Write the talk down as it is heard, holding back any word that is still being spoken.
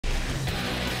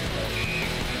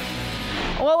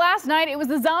Well, last night it was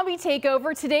the zombie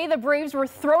takeover. Today the Braves were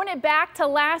throwing it back to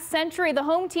last century. The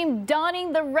home team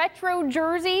donning the retro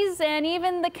jerseys, and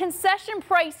even the concession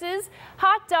prices.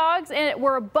 Hot dogs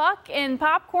were $1 and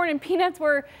popcorn and peanuts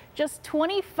were just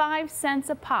 25 cents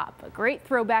a pop. A great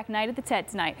throwback night at the Ted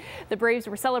tonight. The Braves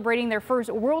were celebrating their first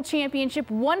World Championship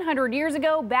 100 years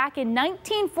ago, back in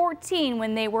 1914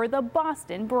 when they were the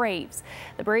Boston Braves.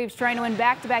 The Braves trying to win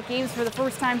back-to-back games for the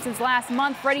first time since last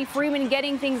month. Freddie Freeman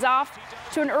getting things off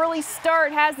to an early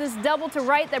start, has this double to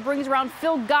right that brings around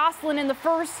Phil Gosselin in the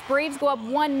first. Braves go up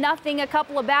 1-0. A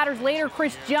couple of batters later,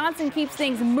 Chris Johnson keeps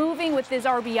things moving with his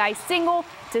RBI single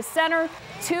to center.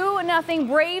 2-0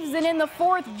 Braves, and in the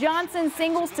fourth, Johnson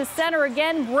singles to center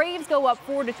again. Braves go up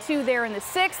 4-2 there in the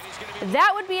sixth.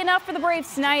 That would be enough for the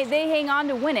Braves tonight. They hang on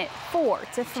to win it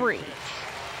 4-3.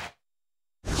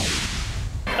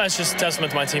 That's just a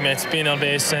testament to my teammates being on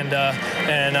base and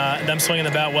them swinging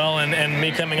the bat well, and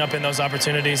me coming up in those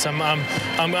opportunities. I'm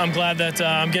glad that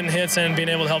I'm getting hits and being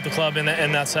able to help the club in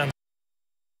that sense.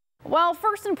 Well,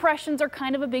 first impressions are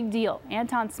kind of a big deal.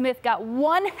 Anton Smith got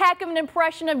one heck of an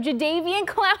impression of Jadeveon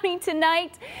Clowney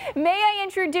tonight. May I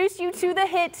introduce you to the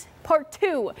hit part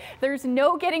 2. There's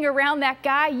no getting around that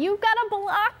guy. You gotta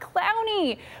block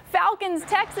Clowney. Falcons,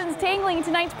 Texans tangling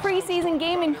tonight's preseason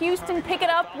game in Houston. Pick it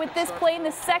up with this play in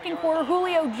the second quarter.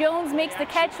 Julio Jones makes the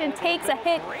catch and takes a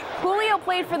hit. Julio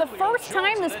played for the first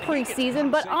time this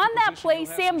preseason, but on that play,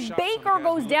 Sam Baker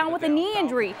goes down with a knee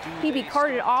injury. He'd be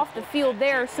carted off the field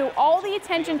there, so all the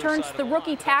attention turns to the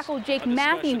rookie tackle, Jake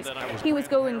Matthews. He was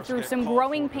going through some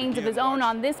growing pains of his own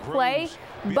on this play,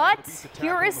 but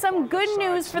here is some good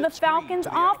news for the Falcons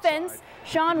offense.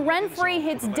 Sean Renfrey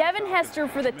hits Devin Hester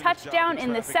for the touchdown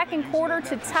in the second quarter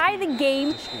to tie the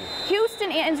game.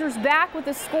 Houston answers back with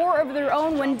a score of their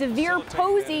own when DeVere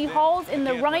Posey hauls in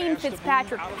the Ryan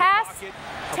Fitzpatrick pass.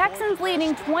 Texans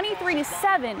leading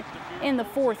 23-7 in the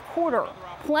fourth quarter.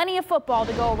 Plenty of football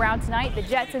to go around tonight. The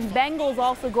Jets and Bengals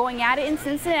also going at it in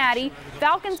Cincinnati.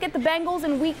 Falcons get the Bengals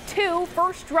in week 2.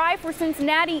 First drive for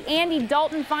Cincinnati. Andy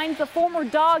Dalton finds the former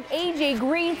dog A.J.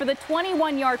 Green for the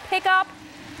 21-yard pickup.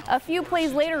 A few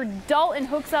plays later, Dalton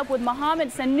hooks up with Mohamed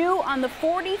Sanu on the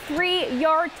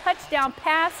 43-yard touchdown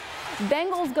pass.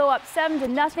 Bengals go up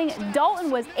 7-0.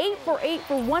 Dalton was 8 for 8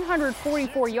 for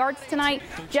 144 yards tonight.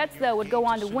 Jets, though, would go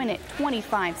on to win it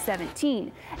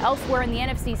 25-17. Elsewhere in the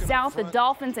NFC South, the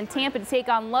Dolphins and Tampa to take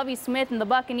on Lovie Smith and the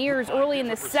Buccaneers. Early in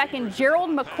the second,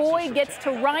 Gerald McCoy gets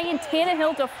to Ryan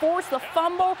Tannehill to force the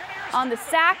fumble on the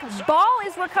sack. Ball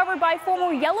is recovered by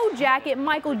former Yellow Jacket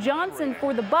Michael Johnson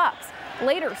for the Bucs.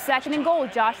 Later, second and goal,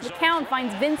 Josh McCown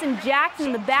finds Vincent Jackson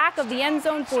in the back of the end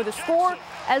zone for the score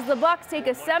as the Bucs take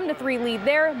a 7-3 lead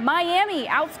there. Miami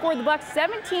outscored the Bucs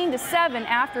 17-7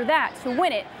 after that to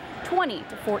win it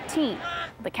 20-14.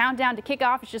 The countdown to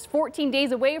kickoff is just 14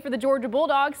 days away for the Georgia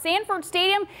Bulldogs. Sanford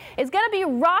Stadium is going to be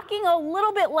rocking a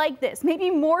little bit like this, maybe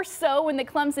more so when the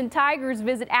Clemson Tigers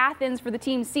visit Athens for the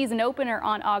team's season opener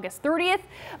on August 30th.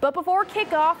 But before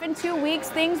kickoff in 2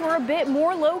 weeks, things were a bit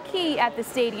more low-key at the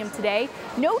stadium today.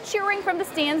 No cheering from the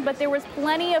stands, but there was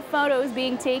plenty of photos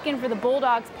being taken for the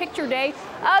Bulldogs picture day.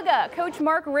 Coach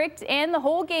Mark Richt and the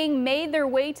whole gang made their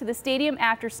way to the stadium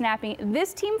after snapping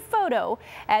this team photo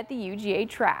at the UGA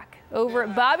track. Over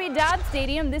at Bobby Dodd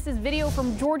Stadium, this is video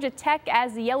from Georgia Tech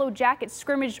as the Yellow Jackets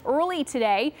scrimmaged early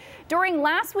today. During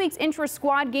last week's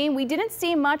intra-squad game, we didn't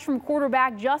see much from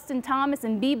quarterback Justin Thomas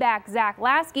and B-back Zach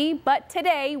Lasky, but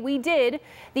today we did.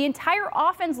 The entire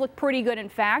offense looked pretty good, in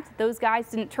fact. Those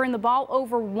guys didn't turn the ball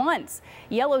over once.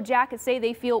 Yellow Jackets say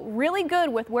they feel really good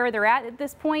with where they're at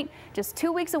this point, just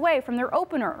 2 weeks away from their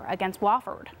opener against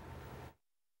Wofford.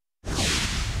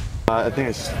 I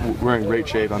think we're in great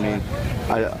shape. I mean,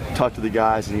 I talked to the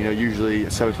guys, and usually a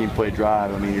 17-play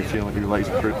drive, I mean, you're feeling your legs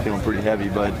are feeling pretty heavy.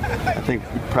 But I think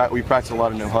we practice a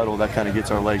lot of no huddle. That kind of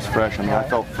gets our legs fresh. I mean, I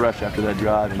felt fresh after that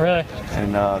drive,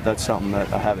 and that's something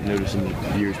that I haven't noticed in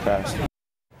the years past.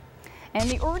 And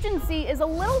the urgency is a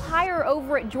little higher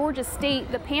over at Georgia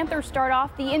State. The Panthers start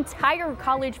off the entire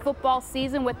college football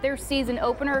season with their season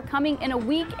opener coming in a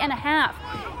week and a half.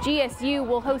 GSU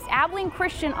will host Abilene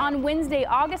Christian on Wednesday,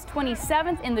 August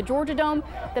 27th in the Georgia Dome.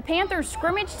 The Panthers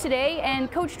scrimmage today, and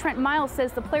Coach Trent Miles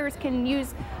says the players can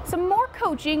use some more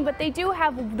coaching, but they do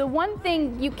have the one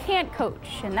thing you can't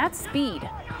coach, and that's speed.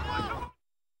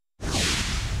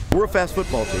 We're a fast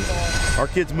football team. Our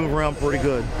kids move around pretty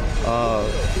good.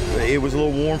 It was a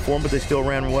little warm for them, but they still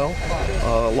ran well.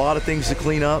 A lot of things to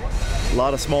clean up, a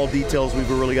lot of small details we've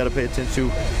really got to pay attention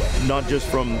to, not just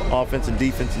from offense and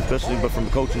defense especially, but from a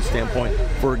coaching standpoint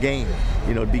for a game,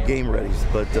 to be game ready.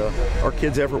 But our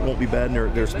kids' effort won't be bad,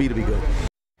 and their speed will be good.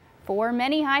 For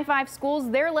many High Five schools,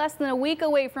 they're less than a week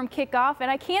away from kickoff, and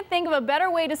I can't think of a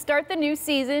better way to start the new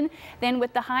season than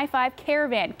with the High Five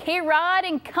Caravan. K-Rod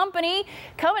and company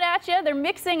coming at you. They're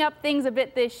mixing up things a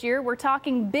bit this year. We're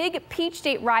talking big Peach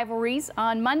State rivalries.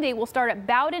 On Monday, we'll start at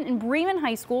Bowden and Bremen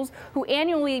High Schools, who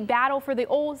annually battle for the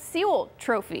old Sewell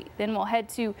Trophy. Then we'll head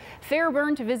to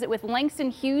Fairburn to visit with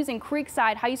Langston Hughes and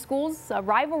Creekside High Schools, a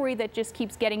rivalry that just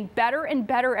keeps getting better and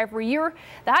better every year.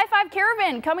 The High Five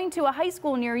Caravan coming to a high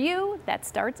school near you. That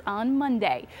starts on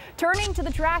Monday. Turning to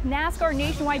the track, NASCAR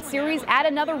Nationwide Series at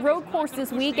another road course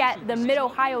this week at the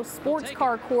Mid-Ohio Sports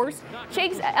Car Course.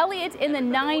 Chase Elliott in the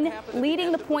 9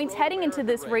 leading the points heading into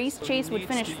this race. Chase would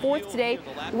finish 4th today.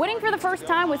 Winning for the first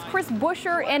time was Chris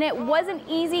Buescher, and it wasn't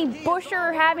easy.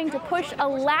 Buescher having to push a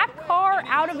lap car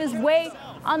out of his way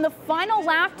on the final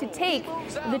lap to take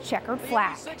the checkered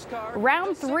flag.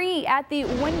 Round 3 at the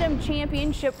Wyndham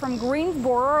Championship from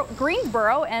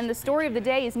Greensboro, and the story of the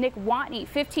day is Nick Watney.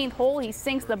 15th hole, he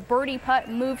sinks the birdie putt,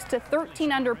 moves to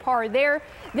 13 under par there.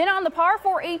 Then on the par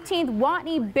 4 18th,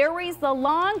 Watney buries the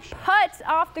long putt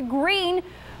off the green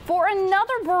for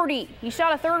another birdie. He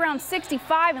shot a third round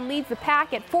 65 and leads the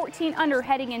pack at 14 under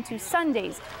heading into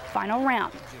Sunday's final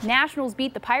round. Nationals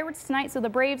beat the Pirates tonight, so the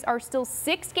Braves are still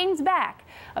 6 games back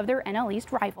of their NL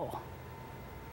East rival.